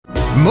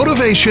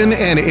Motivation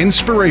and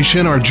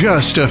inspiration are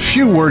just a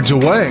few words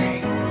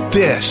away.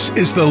 This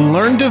is the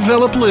Learn,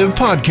 Develop, Live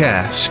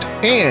podcast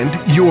and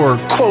your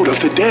quote of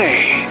the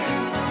day.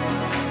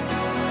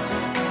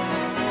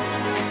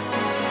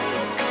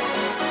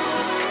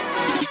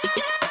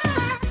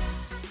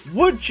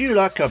 Would you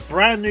like a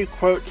brand new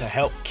quote to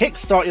help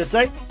kickstart your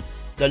day?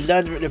 The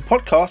Learn, Develop, Live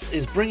podcast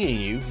is bringing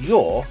you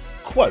your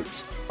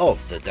quote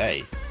of the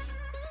day.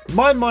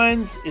 My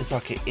mind is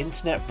like an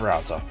internet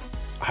browser.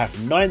 I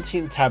have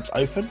 19 tabs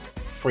open,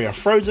 3 are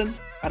frozen,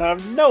 and I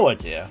have no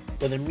idea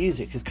where the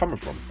music is coming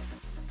from.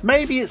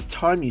 Maybe it's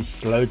time you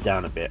slow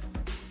down a bit.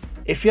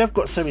 If you have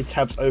got so many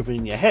tabs open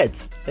in your head,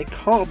 they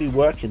can't be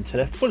working to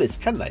their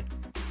fullest, can they?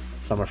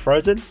 Some are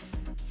frozen,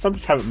 some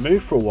just haven't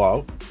moved for a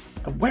while,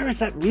 and where is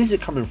that music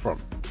coming from?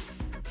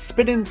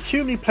 Spinning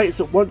too many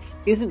plates at once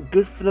isn't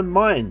good for the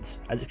mind,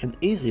 as it can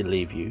easily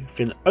leave you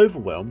feeling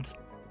overwhelmed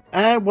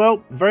and,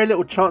 well, very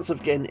little chance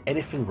of getting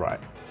anything right.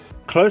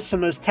 Close some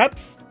of those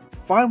tabs,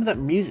 find where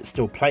that music's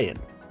still playing,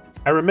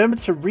 and remember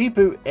to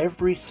reboot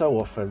every so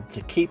often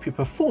to keep you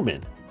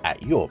performing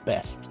at your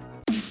best.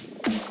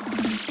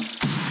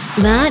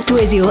 That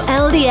was your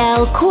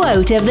LDL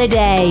quote of the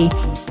day.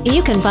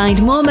 You can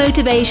find more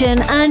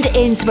motivation and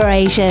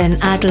inspiration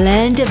at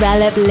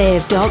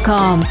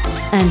learndeveloplive.com,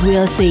 and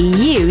we'll see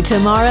you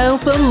tomorrow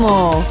for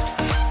more.